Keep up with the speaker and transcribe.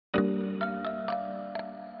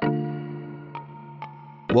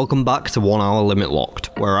Welcome back to 1 Hour Limit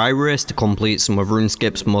Locked, where I race to complete some of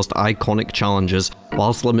RuneScape's most iconic challenges,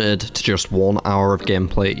 whilst limited to just 1 hour of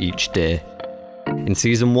gameplay each day. In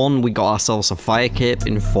Season 1, we got ourselves a fire cape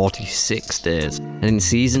in 46 days, and in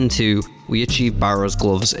Season 2, we achieved Barrow's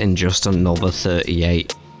gloves in just another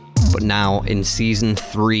 38. But now, in Season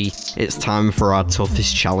 3, it's time for our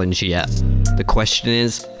toughest challenge yet. The question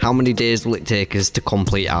is, how many days will it take us to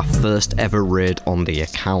complete our first ever raid on the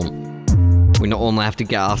account? We not only have to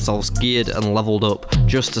get ourselves geared and leveled up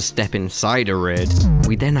just to step inside a raid,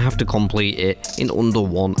 we then have to complete it in under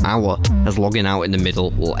 1 hour, as logging out in the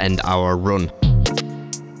middle will end our run.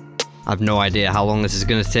 I've no idea how long this is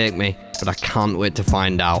going to take me, but I can't wait to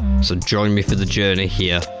find out, so join me for the journey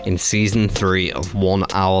here in Season 3 of 1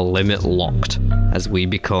 Hour Limit Locked, as we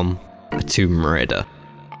become a Tomb Raider.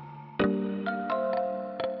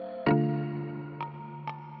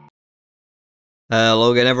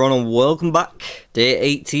 Hello again everyone and welcome back. Day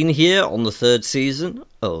 18 here on the 3rd season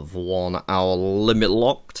of 1 Hour Limit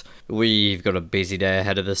Locked. We've got a busy day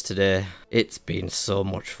ahead of us today. It's been so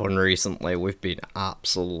much fun recently. We've been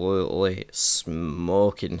absolutely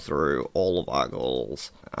smoking through all of our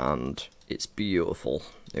goals and it's beautiful.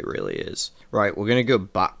 It really is. Right, we're going to go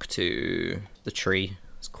back to the tree.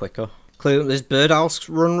 It's quicker. Clear up this birdhouse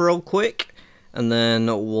run real quick. And then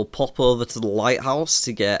we'll pop over to the lighthouse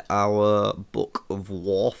to get our Book of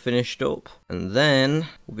War finished up. And then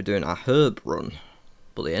we'll be doing our herb run.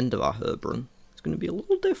 But the end of our herb run is going to be a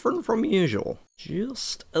little different from usual.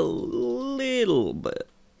 Just a little bit.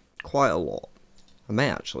 Quite a lot. I may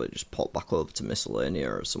actually just pop back over to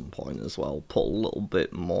Miscellanea at some point as well. Put a little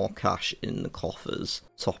bit more cash in the coffers.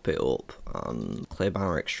 Top it up and claim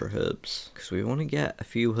our extra herbs. Because we want to get a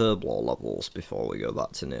few herb lore levels before we go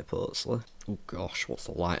back to near Portsley. Oh gosh, what's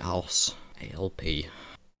the lighthouse? ALP.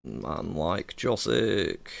 Man like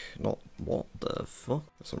Josic. Not what the fuck?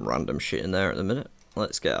 There's some random shit in there at the minute.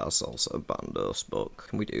 Let's get ourselves a Bandos book.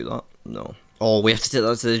 Can we do that? No. Oh, we have to take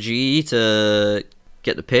that to the GE to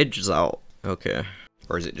get the pages out. Okay.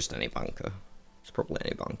 Or is it just any banker? It's probably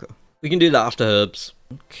any banker. We can do that after herbs.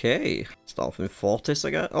 Okay. Start off in Fortis, I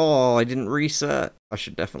guess. Oh, I didn't reset. I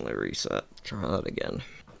should definitely reset. Try that again.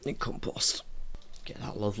 In compost. Get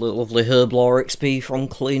that lovely, lovely herb lore XP from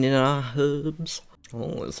cleaning our herbs.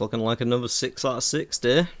 Oh, it's looking like another 6 out of 6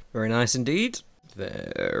 day. Very nice indeed.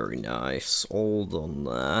 Very nice. All done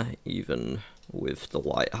there. Even with the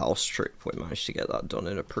lighthouse trip, we managed to get that done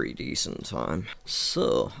in a pretty decent time.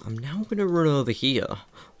 So, I'm now going to run over here.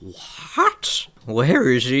 What? Where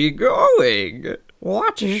is she going?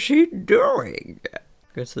 What is she doing?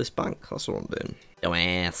 Go to this bank, that's what I'm doing.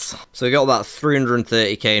 Dumbass. So we got about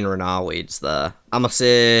 330k in Renar weeds there. I'ma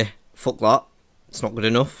say, fuck that. It's not good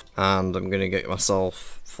enough. And I'm gonna get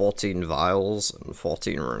myself 14 vials and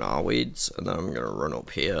 14 Renar weeds. And then I'm gonna run up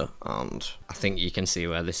here. And I think you can see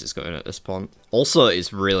where this is going at this point. Also,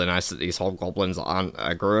 it's really nice that these hobgoblins aren't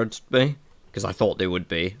aggroed me. Because I thought they would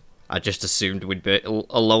be. I just assumed we'd be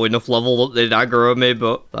a low enough level that they'd aggro me,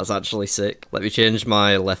 but that's actually sick. Let me change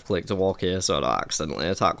my left click to walk here so I don't accidentally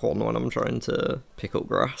attack one when I'm trying to pick up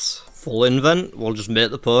grass. Full invent, we'll just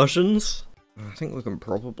make the potions. I think we can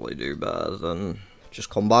probably do better than just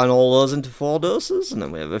combine all those into 4 doses, and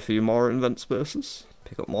then we have a few more invent spaces.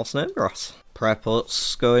 Pick up more snake grass. Prayer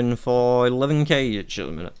pots going for 11k each at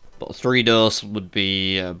the minute. But 3 dose would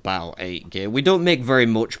be about 8k. We don't make very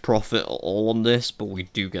much profit at all on this, but we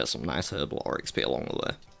do get some nice herb lore XP along the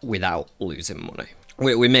way, without losing money.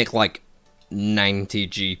 We make like 90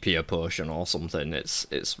 GP a potion or something,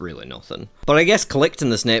 it's really nothing. But I guess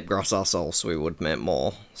collecting the snake grass ourselves, we would make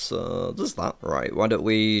more. So there's that. Right, why don't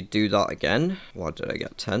we do that again? Why did I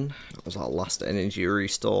get 10? That was our last energy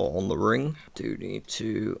restore on the ring. Do need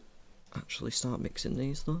to actually start mixing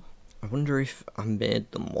these though. I wonder if I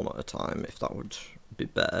made them one at a time, if that would be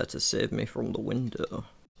better to save me from the window.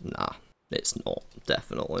 Nah, it's not.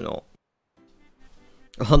 Definitely not.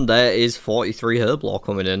 And there is 43 herb lore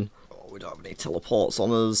coming in. Oh, we don't have any teleports on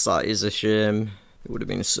us, that is a shame. It would have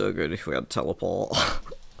been so good if we had teleport.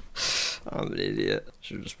 I'm an idiot.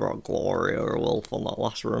 Should have just brought Glory or a Wolf on that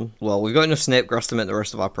last run. Well, we've got enough snake grass to make the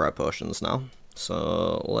rest of our prayer potions now.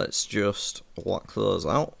 So let's just whack those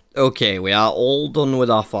out. Okay, we are all done with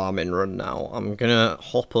our farming run now. I'm gonna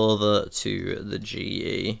hop over to the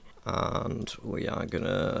GE and we are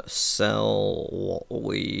gonna sell what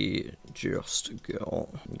we just got.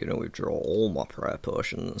 I'm gonna withdraw all my prayer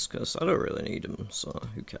potions because I don't really need them, so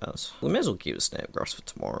who cares? We may as well keep the snake grass for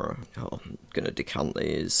tomorrow. Oh, I'm gonna decant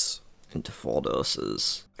these into 4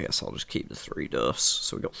 doses. I guess I'll just keep the 3 dose.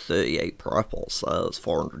 So we got 38 prayer pots there, that's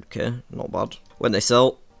 400k, not bad. When they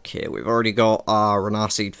sell, Okay, we've already got our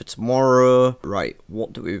Renar seed for tomorrow. Right,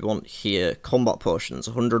 what do we want here? Combat potions,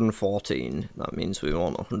 114. That means we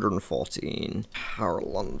want 114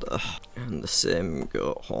 Haralander. And the same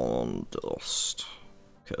goat horn dust.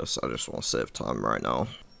 Because I just want to save time right now.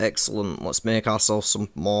 Excellent, let's make ourselves some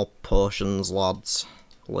more potions, lads.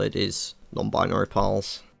 Ladies, non-binary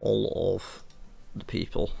pals. All of the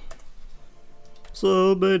people.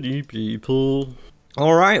 So many people.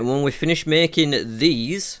 Alright, when we finish making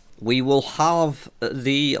these, we will have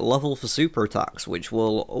the level for super attacks, which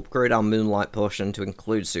will upgrade our Moonlight Potion to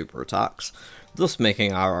include super attacks, thus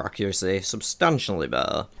making our accuracy substantially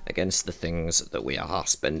better against the things that we are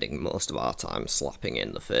spending most of our time slapping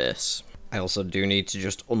in the face. I also do need to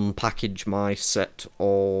just unpackage my set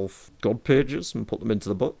of god pages and put them into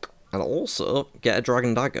the book, and also get a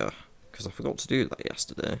dragon dagger, because I forgot to do that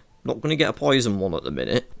yesterday. Not going to get a poison one at the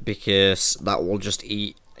minute, because that will just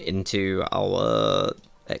eat into our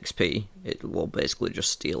XP. It will basically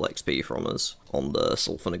just steal XP from us on the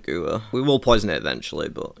Sulphur Nagua. We will poison it eventually,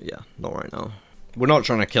 but yeah, not right now. We're not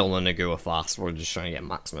trying to kill the Nagua fast, we're just trying to get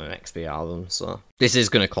maximum XP out of them, so... This is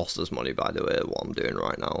going to cost us money, by the way, what I'm doing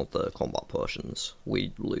right now, the combat potions.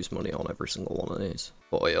 We lose money on every single one of these.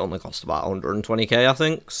 But it only cost about 120k, I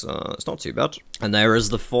think, so it's not too bad. And there is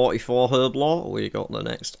the 44 herb lore. We got the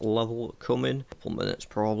next level coming. A couple minutes,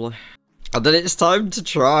 probably. And then it's time to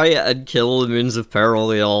try and kill the Moons of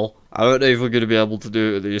Peril, y'all. I don't know if we're going to be able to do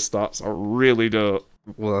it with these stats. I really don't.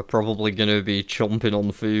 We're probably going to be chomping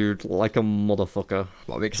on food like a motherfucker.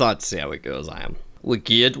 But I'm excited to see how it goes, I am. We're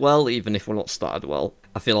geared well, even if we're not started well.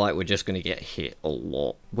 I feel like we're just going to get hit a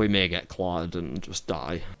lot. We may get clawed and just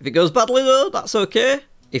die. If it goes badly though, that's okay.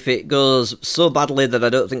 If it goes so badly that I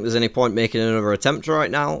don't think there's any point making another attempt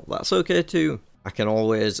right now, that's okay too. I can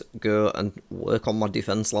always go and work on my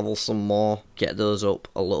defense levels some more, get those up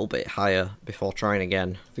a little bit higher before trying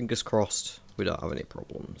again. Fingers crossed we don't have any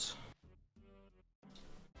problems.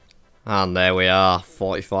 And there we are,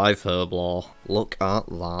 45 herb lore. Look at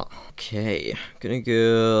that. Okay, gonna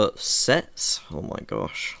go sets. Oh my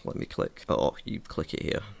gosh, let me click. Oh, you click it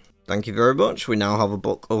here. Thank you very much. We now have a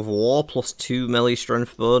Book of War, plus 2 melee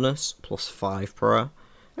strength bonus, plus 5 prayer.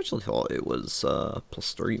 I actually thought it was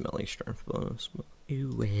plus 3 melee strength bonus, but you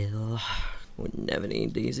will. We never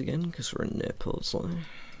need these again because we're in near Pursley.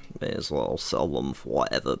 May as well sell them for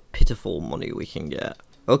whatever pitiful money we can get.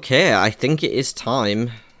 Okay, I think it is time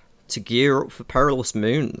to gear up for Perilous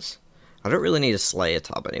Moons. I don't really need a Slayer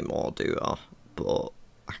tab anymore, do I? But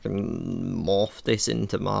I can morph this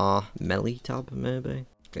into my melee tab, maybe.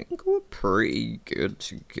 I think we're pretty good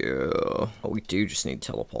to go. Oh, we do just need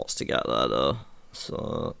teleports to get there, though.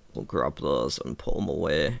 So we'll grab those and put them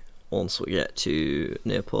away once we get to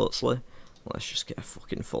near Portsley. Let's just get a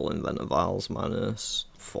fucking full inventor vials minus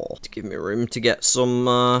 4 to give me room to get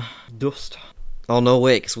some dust. Oh no,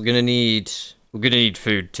 wait, because we're gonna need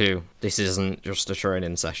food too. This isn't just a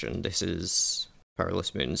training session. This is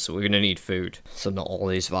Perilous Moons, so we're gonna need food. So not all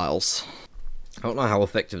these vials. I don't know how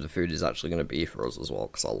effective the food is actually going to be for us as well,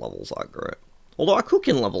 because our levels aren't great. Although our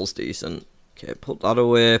cooking level's decent. Okay, put that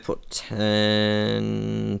away, put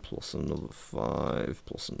 10, plus another 5,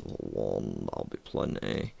 plus another 1, that'll be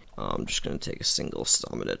plenty. I'm just going to take a single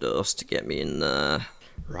stamina dose to get me in there.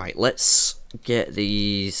 Right, let's get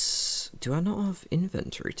these... Do I not have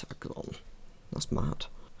inventory tags on? That's mad.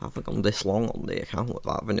 I haven't gone this long on the account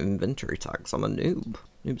without having inventory tags. I'm a noob.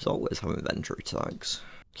 Noobs always have inventory tags.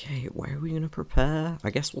 Okay, where are we going to prepare? I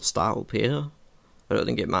guess we'll start up here. I don't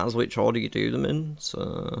think it matters which order you do them in,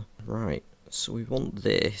 so... Right, so we want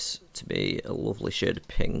this to be a lovely shade of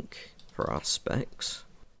pink for our specs.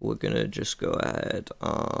 We're going to just go ahead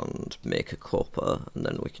and make a copper, and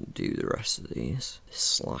then we can do the rest of these. This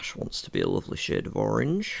slash wants to be a lovely shade of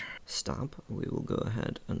orange. Stab, we will go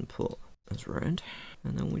ahead and put as red.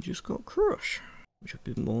 And then we just got crush, which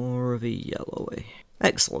would be more of a yellowy.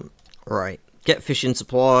 Excellent. Right. Get fishing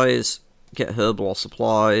supplies, get herbal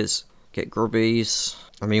supplies, get grubbies.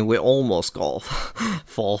 I mean, we almost got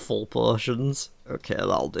 4 full potions. Okay,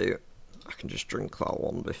 that'll do. I can just drink that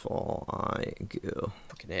one before I go.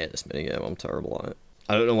 Fucking hate this minigame, I'm terrible at it.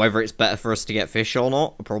 I don't know whether it's better for us to get fish or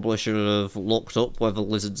not. I probably should have looked up whether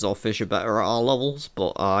lizards or fish are better at our levels,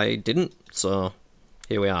 but I didn't, so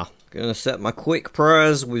here we are. Gonna set my quick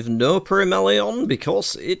prayers with no pre-melee on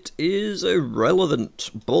because it is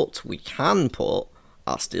irrelevant, but we can put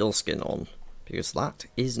our steel skin on because that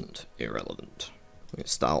isn't irrelevant. We'll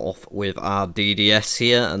start off with our DDS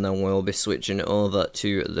here and then we'll be switching over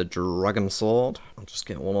to the Dragon Sword. I'll just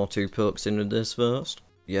get 1 or 2 pokes into this first.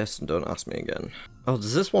 Yes, and don't ask me again. Oh,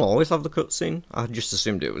 does this one always have the cutscene? I just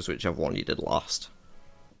assumed it was whichever one you did last.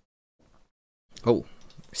 Oh,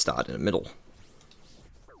 We started in the middle.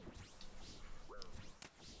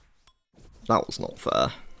 That was not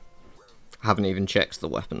fair. I haven't even checked the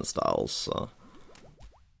weapon styles, so...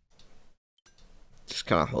 Just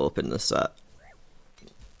kind of hoping the set.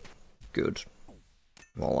 Good.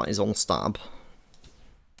 Well, that is on stab.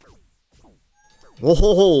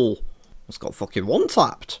 Whoa! It's got fucking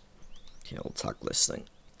one-tapped. Okay, I'll tag this thing.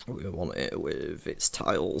 We want it with its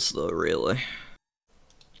tiles, though, really.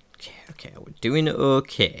 Okay, we're doing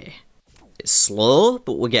okay. It's slow,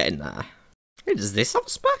 but we're getting there. Hey, does this have a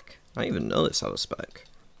spec? I didn't even know this had a spec.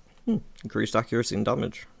 Increased accuracy and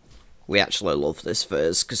damage. We actually love this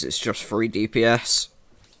phase, because it's just free DPS.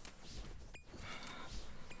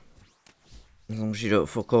 As long as you don't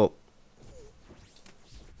fuck up.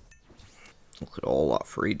 Look at all that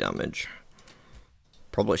free damage.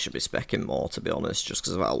 Probably should be specking more, to be honest, just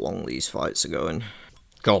because of how long these fights are going.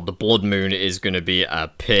 God, the Blood Moon is going to be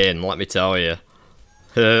a pain, let me tell you.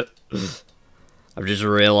 I've just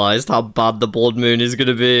realised how bad the Blood Moon is going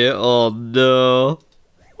to be. Oh no.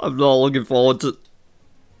 I'm not looking forward to...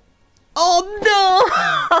 Oh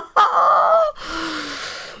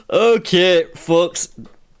no! Okay, folks.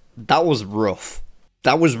 That was rough.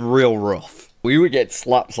 That was real rough. We would get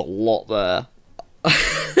slaps a lot there.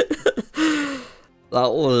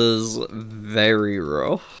 That was very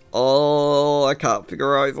rough. Oh, I can't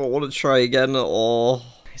figure out if I want to try again or...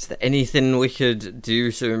 Is there anything we could do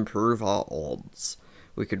to improve our odds?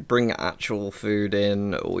 We could bring actual food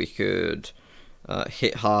in, we could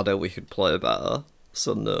hit harder, we could play better.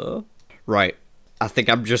 So no. Right, I think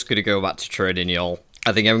I'm just going to go back to training, y'all.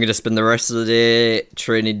 I think I'm going to spend the rest of the day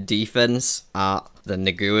training defense at the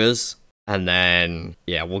Naguas. And then,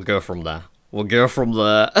 yeah, we'll go from there. We'll go from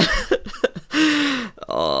there.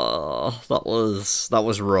 Oh, that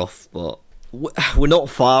was rough, but we're not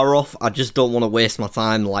far off. I just don't want to waste my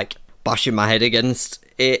time, like, bashing my head against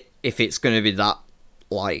it. If it's going to be that,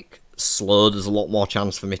 like, slow, there's a lot more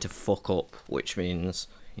chance for me to fuck up, which means,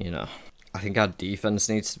 you know, I think our defense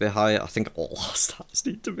needs to be higher. I think all our stats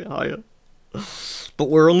need to be higher. But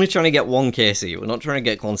we're only trying to get 1 KC. We're not trying to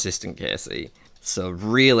get consistent KC. So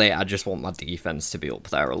really, I just want my defense to be up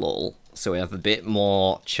there a little. So we have a bit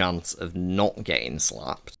more chance of not getting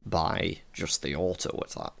slapped by just the auto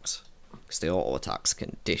attacks. Because the auto attacks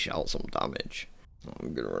can dish out some damage.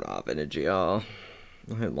 I'm gonna run out of energy, I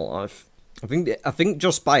hate my life. I think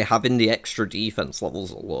just by having the extra defense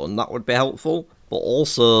levels alone, that would be helpful. But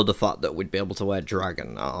also the fact that we'd be able to wear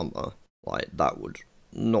dragon armor. Like, that would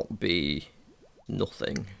not be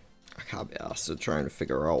nothing. I can't be asked to try and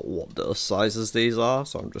figure out what dose sizes these are,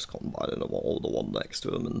 so I'm just combining them all with the one next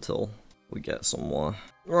to them until we get somewhere.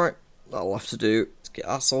 Right, that'll have to do. Let's get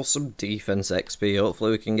ourselves some defense XP,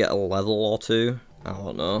 hopefully we can get a level or 2. I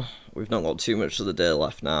don't know, we've not got too much of the day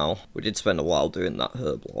left now. We did spend a while doing that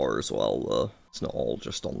herb lore as well though, it's not all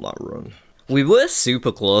just on that run. We were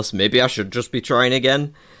super close, maybe I should just be trying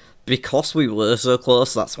again. Because we were so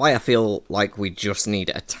close, that's why I feel like we just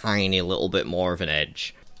need a tiny little bit more of an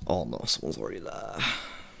edge. Oh no, someone's already there.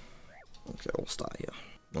 Okay, we'll start here.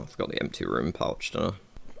 Oh, I've got the empty room pouch, don't I?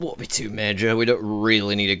 Won't be too major, we don't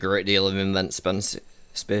really need a great deal of invent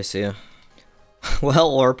space here.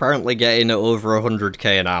 Well, we're apparently getting over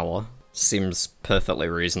 100k an hour. Seems perfectly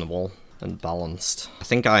reasonable and balanced. I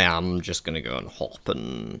think I am just gonna go and hop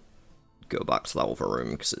and go back to that other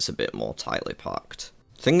room because it's a bit more tightly packed.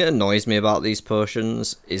 The thing that annoys me about these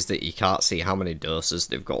potions is that you can't see how many doses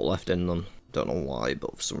they've got left in them. Don't know why,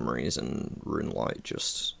 but for some reason, Runelight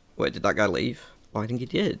just... Wait, did that guy leave? Oh, I think he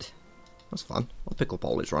did. That's fine. I'll pick up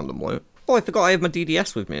all his random loot. Oh, I forgot I have my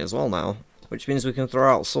DDS with me as well now. Which means we can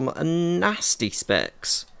throw out some nasty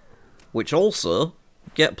specs. Which also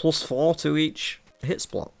get +4 to each hit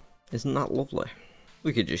spot. Isn't that lovely?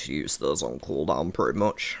 We could just use those on cooldown pretty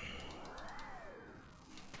much.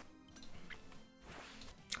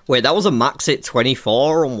 Wait, that was a max hit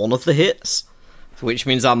 24 on one of the hits? Which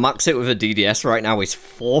means our max hit with a DDS right now is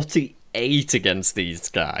 48 against these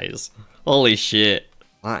guys. Holy shit.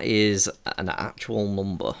 That is an actual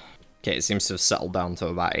number. Okay, it seems to have settled down to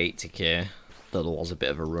about 80k. Though there was a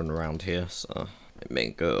bit of a run around here, so it may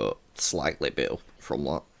go slightly bit up from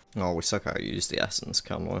that. Oh, we still can't use the essence,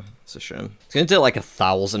 can we? It's a shame. It's gonna take like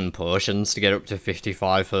 1,000 potions to get up to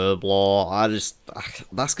 55 herb lore.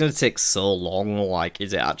 That's gonna take so long. Like,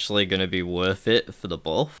 is it actually gonna be worth it for the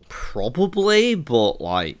buff? Probably, but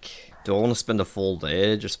like, do I want to spend a full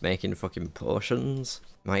day just making fucking potions?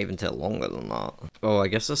 Might even take longer than that. Oh, I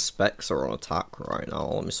guess the specs are on attack right now.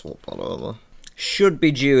 Let me swap that over. Should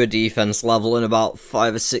be due a defense level in about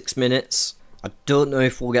 5 or 6 minutes. I don't know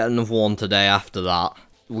if we'll get another one today after that.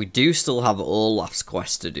 We do still have Olaf's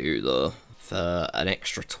quest to do, though, for an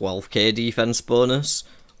extra 12k defense bonus.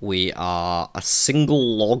 We are a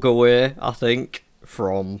single log away, I think,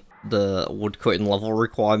 from the woodcutting level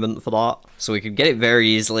requirement for that. So we could get it very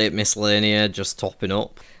easily at Miscellanea, just topping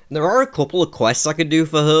up. And there are a couple of quests I could do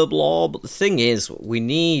for Herb Law, but the thing is, we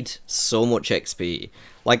need so much XP.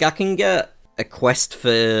 Like, I can get a quest for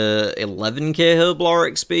 11k Herb Law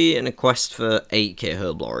XP and a quest for 8k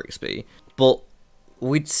Herb Law XP. But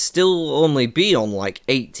we'd still only be on like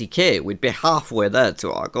 80k, we'd be halfway there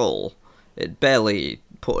to our goal. It'd barely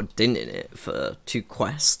put a dent in it for 2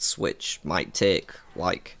 quests, which might take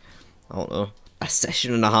like, I don't know, a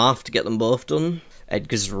session and a half to get them both done.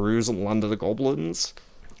 Edgar's Ruse and Land of the Goblins.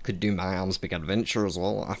 Could do My Arm's Big Adventure as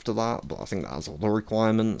well after that, but I think that has other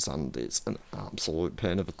requirements, and it's an absolute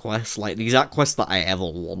pain of a quest. Like, the exact quest that I ever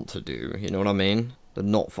want to do, you know what I mean? They're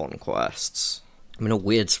not fun quests. I'm in a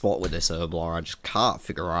weird spot with this Herb Law, I just can't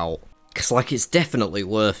figure out. Because, like, it's definitely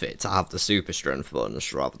worth it to have the super strength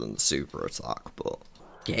bonus rather than the super attack, but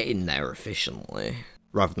getting there efficiently,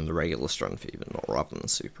 rather than the regular strength even, not rather than the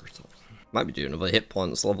super attack. Might be doing another hit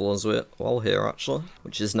points level as well here, actually,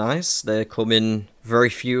 which is nice. They come in very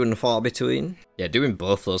few and far between. Yeah, doing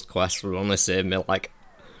both those quests would only save me, like,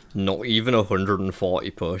 not even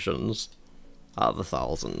 140 potions out of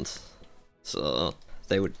 1,000. So,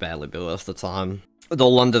 they would barely be worth the time. The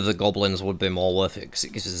Land of the Goblins would be more worth it, because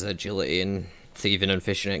it gives us agility and thieving and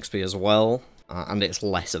fishing XP as well. And it's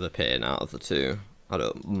less of a pain out of the two. I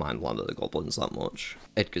don't mind Land of the Goblins that much.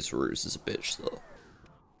 Edgar's Ruse is a bitch, though.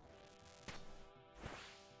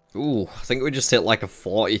 Ooh, I think we just hit like a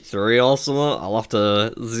 43 or something. I'll have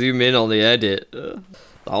to zoom in on the edit. That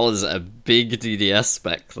was a big DDS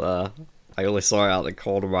spec there. I only saw it out the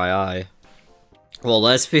corner of my eye. Well,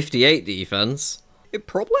 there's 58 defense. It'd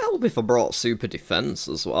probably help if I brought super defense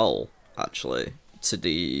as well, actually, to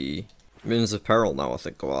the Moons of Peril now I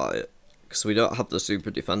think about it. Because we don't have the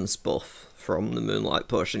super defense buff from the Moonlight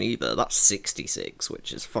Potion either. That's 66,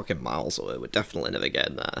 which is fucking miles away. We're definitely never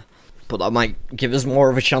getting there. But that might give us more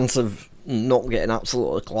of a chance of not getting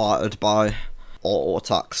absolutely clattered by auto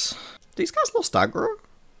attacks. These guys lost aggro?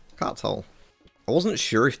 Can't tell. I wasn't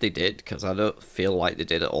sure if they did, because I don't feel like they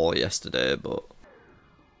did at all yesterday, but...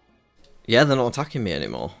 yeah, they're not attacking me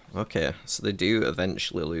anymore. Okay, so they do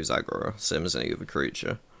eventually lose aggro, same as any other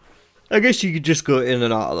creature. I guess you could just go in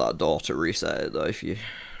and out of that door to reset it, though, if you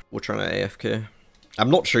were trying to AFK.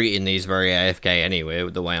 I'm not treating these very AFK anyway,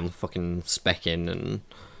 with the way I'm fucking specking and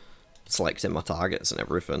selecting my targets and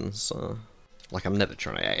everything, so... like, I'm never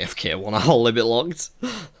trying to AFK 1 hour limit locked.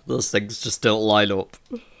 Those things just don't line up.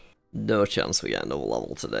 No chance we get another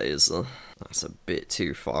level today, is there? That's a bit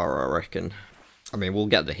too far, I reckon. I mean, we'll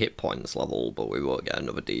get the hit points level, but we won't get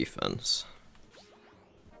another defense.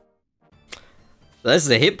 There's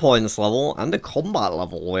the hit points level and the combat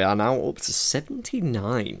level. We are now up to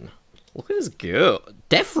 79. Look at us go.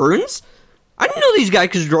 Death runes? I didn't know these guys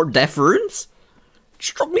could drop death runes.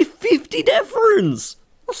 Just dropped me 50 death runes.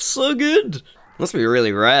 That's so good. Must be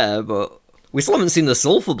really rare, but we still haven't seen the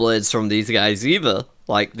sulfur blades from these guys either.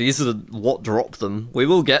 Like, these are what dropped them. We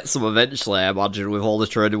will get some eventually, I imagine, with all the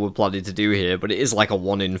trading we're planning to do here, but it is like a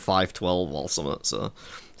 1 in 512 or something, so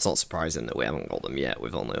it's not surprising that we haven't got them yet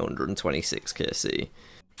with only 126 KC.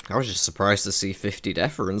 I was just surprised to see 50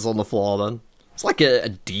 death runes on the floor then. It's like a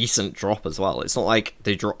decent drop as well. It's not like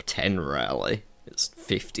they drop 10 rarely. It's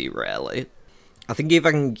 50 rarely. I think if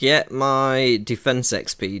I can get my defense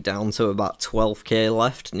XP down to about 12k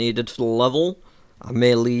left needed for the level, I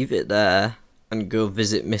may leave it there and go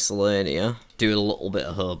visit Miscellanea. Do a little bit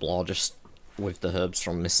of herb law just with the herbs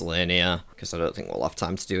from Miscellanea, because I don't think we'll have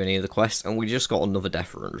time to do any of the quests. And we just got another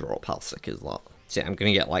death rune drop. How sick is that? So yeah, I'm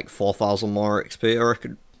going to get like 4,000 more XP, I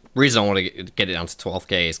reckon. Reason I want to get it down to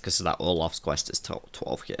 12k is because that Olaf's quest is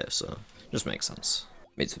 12k, so just makes sense.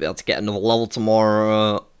 Means to be able to get another level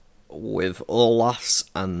tomorrow with Olaf's,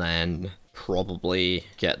 and then probably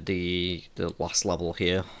get the last level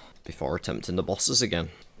here before attempting the bosses again.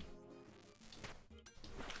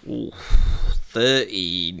 Ooh,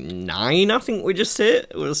 39 I think we just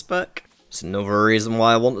hit with a spec. It's another reason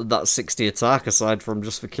why I wanted that 60 attack, aside from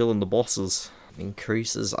just for killing the bosses.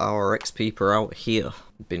 Increases our XP per out here.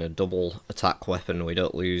 Being a double attack weapon, we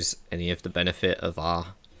don't lose any of the benefit of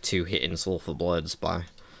our 2 hitting sulfur blades by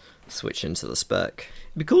switching to the spec.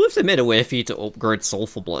 It'd be cool if they made a way for you to upgrade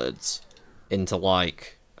sulfur blades into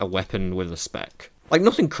like a weapon with a spec. Like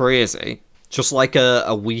nothing crazy, just like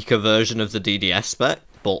a weaker version of the DDS spec,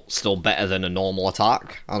 but still better than a normal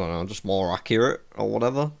attack. I don't know, just more accurate or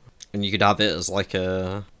whatever. And you could have it as like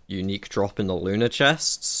a unique drop in the lunar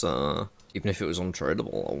chests. Even if it was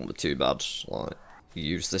untradeable, that wouldn't be too bad. Like,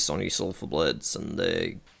 use this on your sulfur blades and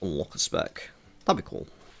they unlock a spec. That'd be cool.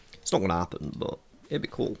 It's not going to happen, but it'd be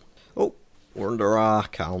cool. Oh, we're under our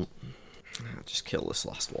count. I'll just kill this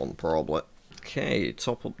last one, probably. Okay,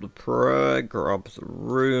 top up the prayer, grab the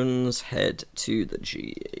runes, head to the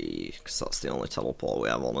GE, because that's the only teleport we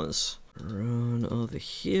have on us. Run over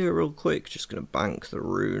here real quick, just going to bank the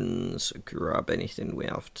runes, grab anything we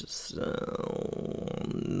have to sell.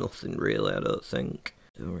 Nothing really, I don't think.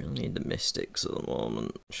 Don't really need the mystics at the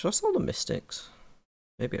moment. Should I sell the mystics?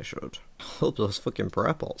 Maybe I should. Hope those fucking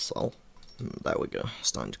prayer pots sell. There we go. It's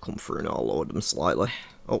starting to come through now. I'll lower them slightly.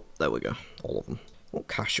 Oh, there we go. All of them. What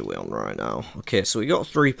cash are we on right now? Okay, so we got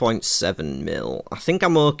 3.7 mil. I think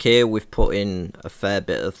I'm okay with putting a fair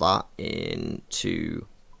bit of that into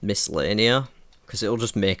miscellanea, because it'll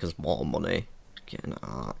just make us more money. Get an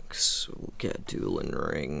axe. We'll get a dueling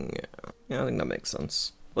ring. Yeah, I think that makes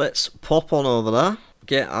sense. Let's pop on over there.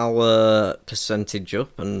 Get our percentage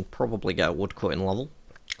up and probably get a woodcutting level.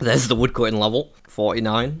 There's the woodcutting level.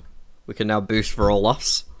 49. We can now boost for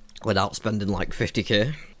Olaf's without spending like 50k.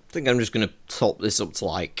 I think I'm just going to top this up to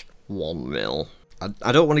like 1 mil.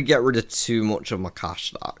 I don't want to get rid of too much of my cash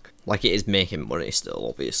stack. Like, it is making money still,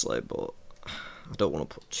 obviously, but I don't want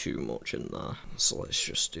to put too much in there. So let's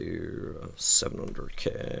just do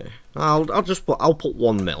 700k. I'll put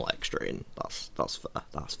 1 mil extra in. That's fair.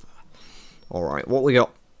 That's fair. All right, what we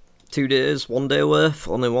got? 2 days, 1 day worth.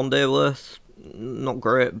 Only 1 day worth. Not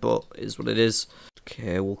great, but it is what it is.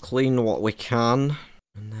 Okay, we'll clean what we can,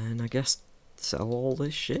 and then I guess sell all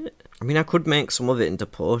this shit. I mean, I could make some of it into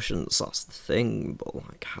potions, that's the thing, but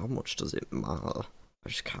like, how much does it matter? I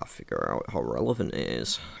just can't figure out how relevant it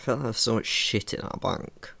is. I feel like there's so much shit in our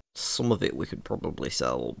bank. Some of it we could probably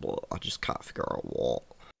sell, but I just can't figure out what.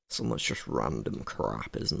 So much just random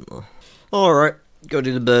crap, isn't there? Alright, go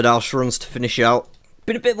do the birdhouse runs to finish out.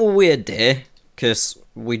 Been a bit of a weird day, because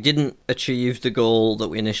we didn't achieve the goal that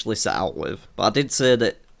we initially set out with. But I did say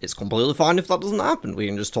that it's completely fine if that doesn't happen. We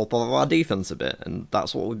can just top off our defense a bit, and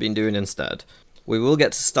that's what we've been doing instead. We will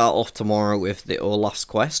get to start off tomorrow with the Olaf's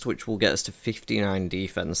quest, which will get us to 59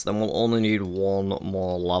 defense. Then we'll only need 1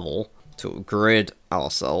 more level to upgrade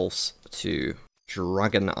ourselves to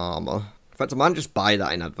dragon armor. In fact, I might just buy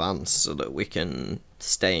that in advance so that we can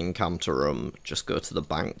stay in Camterum, just go to the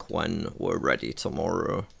bank when we're ready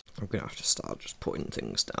tomorrow. I'm gonna have to start just putting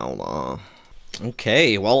things down.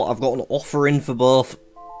 Okay, well, I've got an offer in for both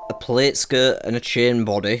a plate skirt and a chain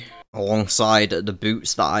body, alongside the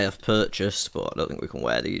boots that I have purchased, but I don't think we can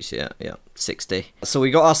wear these yet. Yeah, 60. So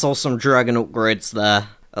we got ourselves some dragon upgrades there,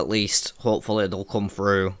 at least. Hopefully they'll come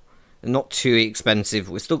through. They're not too expensive.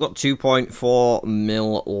 We've still got 2.4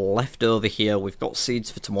 mil left over here. We've got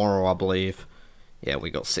seeds for tomorrow, I believe. Yeah,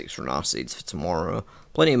 we got 6 runner seeds for tomorrow.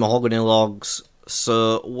 Plenty of mahogany logs.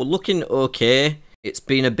 So we're looking okay. It's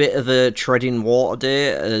been a bit of a treading water day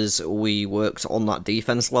as we worked on that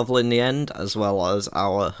defense level in the end, as well as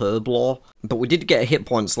our herb lore. But we did get a hit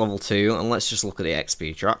points level 2, and let's just look at the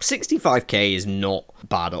XP track. 65k is not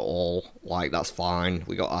bad at all. Like, that's fine.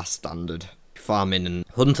 We got our standard farming and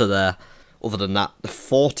hunter there. Other than that, the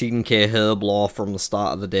 14k herb lore from the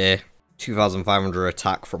start of the day. 2,500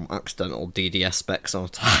 attack from accidental DDS specs on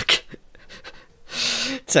attack.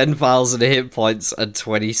 10,000 hit points and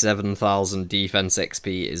 27,000 defense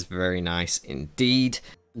XP is very nice indeed.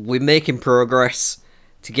 We're making progress.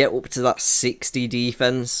 To get up to that 60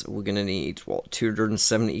 defense, we're going to need, what,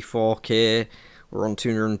 274k? We're on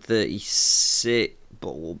 236,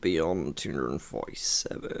 but we'll be on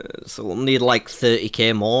 247. So we'll need like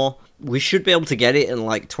 30k more. We should be able to get it in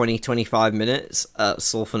like 20-25 minutes at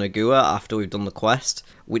Sulfanagua after we've done the quest,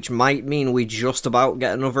 which might mean we just about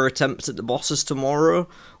get another attempt at the bosses tomorrow.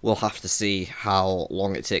 We'll have to see how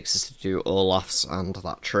long it takes us to do Olaf's and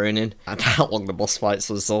that training, and how long the boss fights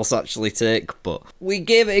themselves actually take, but we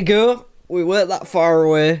gave it a go. We weren't that far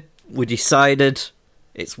away. We decided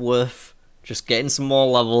it's worth just getting some more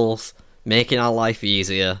levels, making our life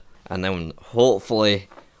easier, and then hopefully,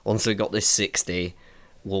 once we got this 60,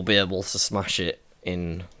 we'll be able to smash it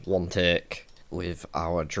in one take with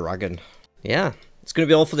our dragon. Yeah, it's going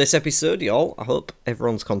to be all for this episode, y'all. I hope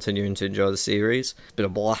everyone's continuing to enjoy the series. It's been a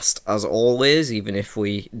blast, as always, even if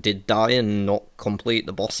we did die and not complete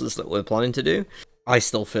the bosses that we're planning to do. I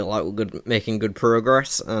still feel like we're making good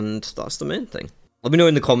progress, and that's the main thing. Let me know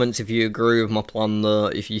in the comments if you agree with my plan, though,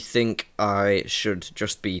 if you think I should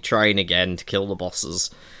just be trying again to kill the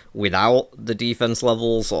bosses without the defense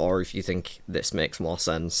levels, or if you think this makes more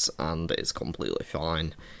sense and it's completely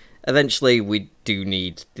fine. Eventually, we do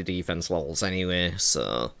need the defense levels anyway,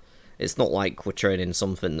 so it's not like we're training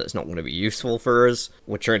something that's not going to be useful for us.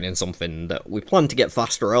 We're training something that we plan to get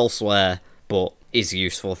faster elsewhere, but is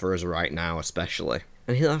useful for us right now especially.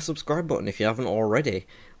 And hit that subscribe button if you haven't already.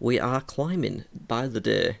 We are climbing by the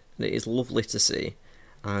day, and it is lovely to see.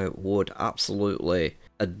 I would absolutely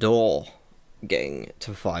adore getting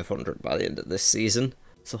to 500 by the end of this season,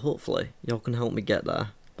 so hopefully y'all can help me get there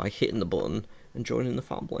by hitting the button and joining the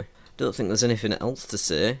family. Don't think there's anything else to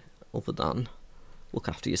say other than look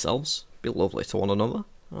after yourselves, be lovely to one another,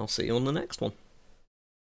 and I'll see you on the next one.